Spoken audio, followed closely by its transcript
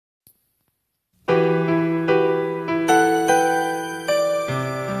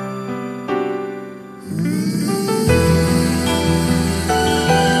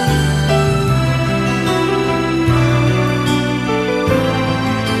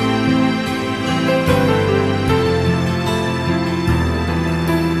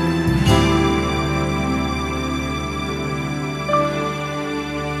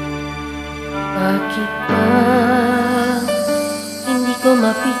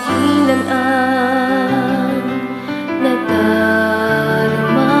kahinaan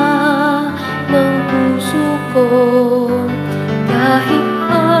nadarama ng puso ko. Kahit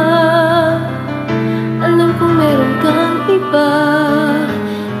pa alam kong meron kang iba,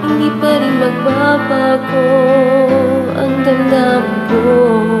 hindi pa rin magbabago ang damdamin ko.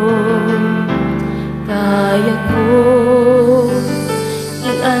 Kaya ko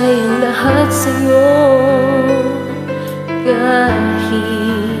ialay ang lahat sa'yo,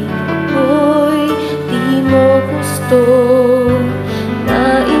 kahit ako'y di mo gusto.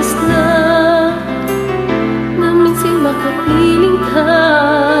 Nais na minsan makapiling ka,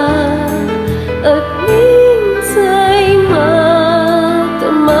 at minsa'y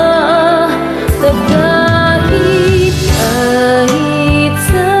matama na kahit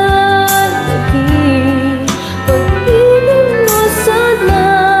sandali, pag-ibig mo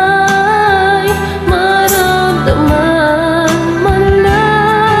sana'y maramdaman man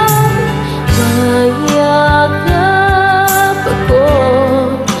lang. Mayakap ako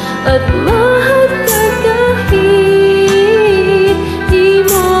at mahal ka kahit di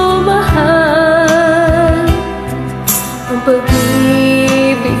mo mahal. Ang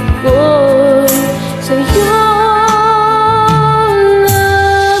pag-ibig ko'y sa'yo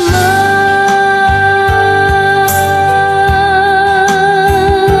lamang.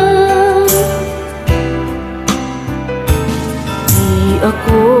 Di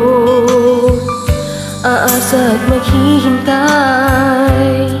ako aasa at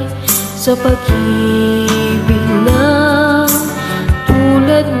maghihintay sa pag-ibig na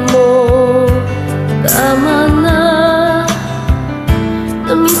tulad mo. Tama na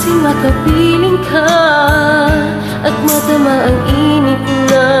minsan makapiling ka at matama ang init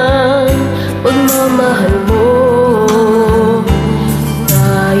ng pagmamahal mo.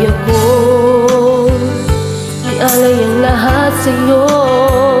 Kaya kong ialay ang lahat sa'yo,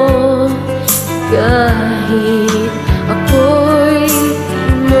 kahit ako'y di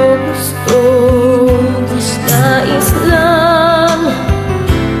mo gusto. Nais lang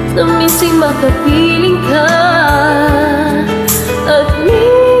na minsan makapiling